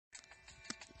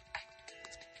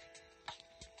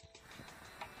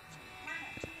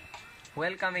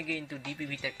Welcome again to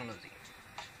DPV Technology.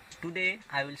 Today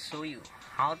I will show you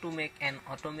how to make an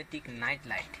automatic night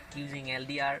light using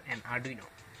LDR and Arduino.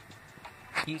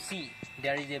 You see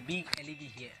there is a big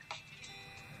LED here.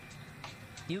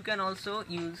 You can also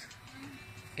use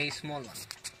a small one.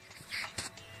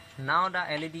 Now the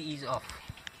LED is off.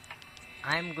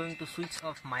 I am going to switch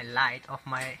off my light of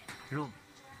my room.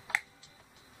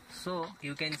 So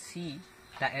you can see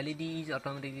the LED is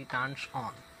automatically turns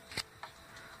on.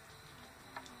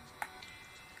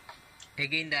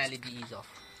 Again the LED is off.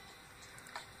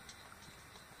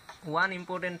 One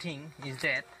important thing is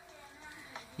that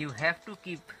you have to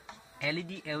keep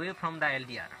LED away from the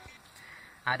LDR.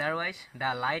 Otherwise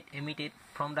the light emitted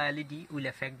from the LED will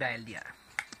affect the LDR.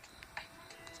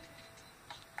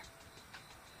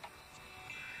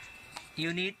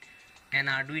 You need an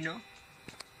Arduino,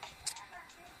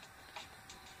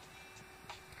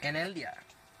 an LDR,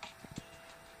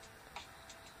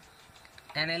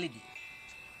 an LED,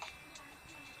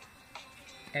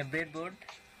 a breadboard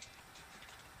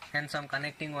and some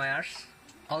connecting wires.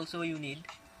 Also you need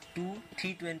two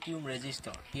 320 ohm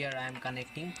resistors. Here I am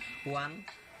connecting one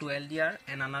to LDR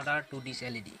and another to this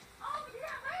LED.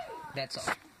 That's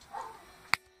all.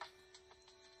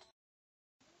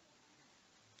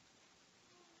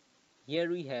 Here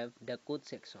we have the code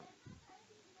section.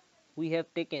 We have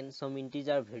taken some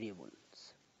integer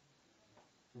variables.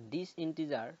 This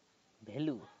integer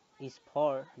value is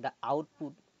for the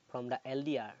output from the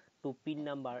LDR to pin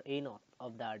number A0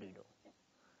 of the Arduino.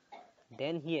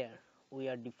 Then here we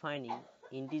are defining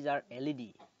integer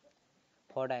LED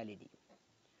for the LED.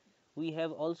 We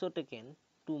have also taken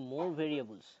two more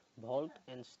variables, volt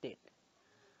and state.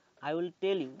 I will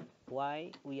tell you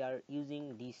why we are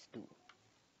using these two.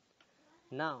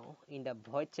 Now in the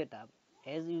void setup,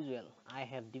 as usual, I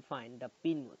have defined the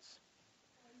pin modes.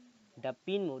 The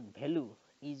pin mode value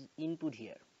is input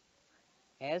here,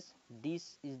 as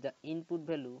this is the input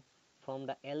value from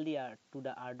the LDR to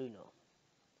the Arduino.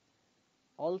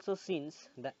 Also, since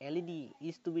the LED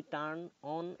is to be turned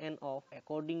on and off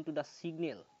according to the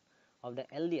signal of the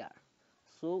LDR,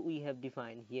 so we have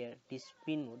defined here this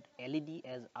pin mode LED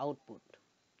as output.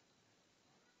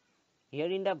 Here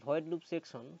in the void loop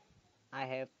section, I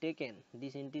have taken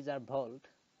this integer volt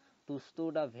to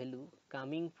store the value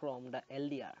coming from the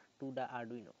LDR to the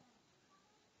Arduino.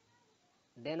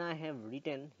 Then I have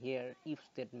written here if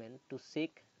statement to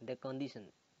check the condition.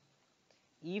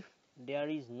 If there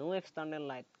is no external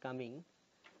light coming,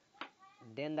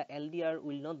 then the LDR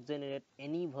will not generate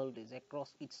any voltage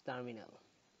across its terminal.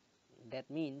 That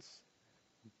means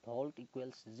volt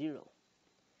equals 0.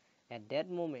 At that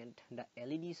moment the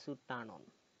LED should turn on.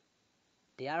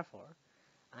 Therefore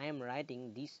I am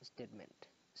writing this statement: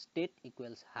 state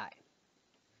equals high,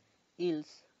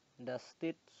 else the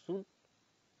state should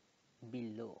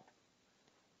be low.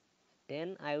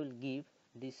 Then I will give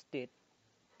this state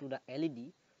to the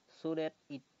LED so that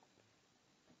it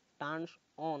turns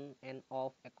on and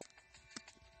off accordingly.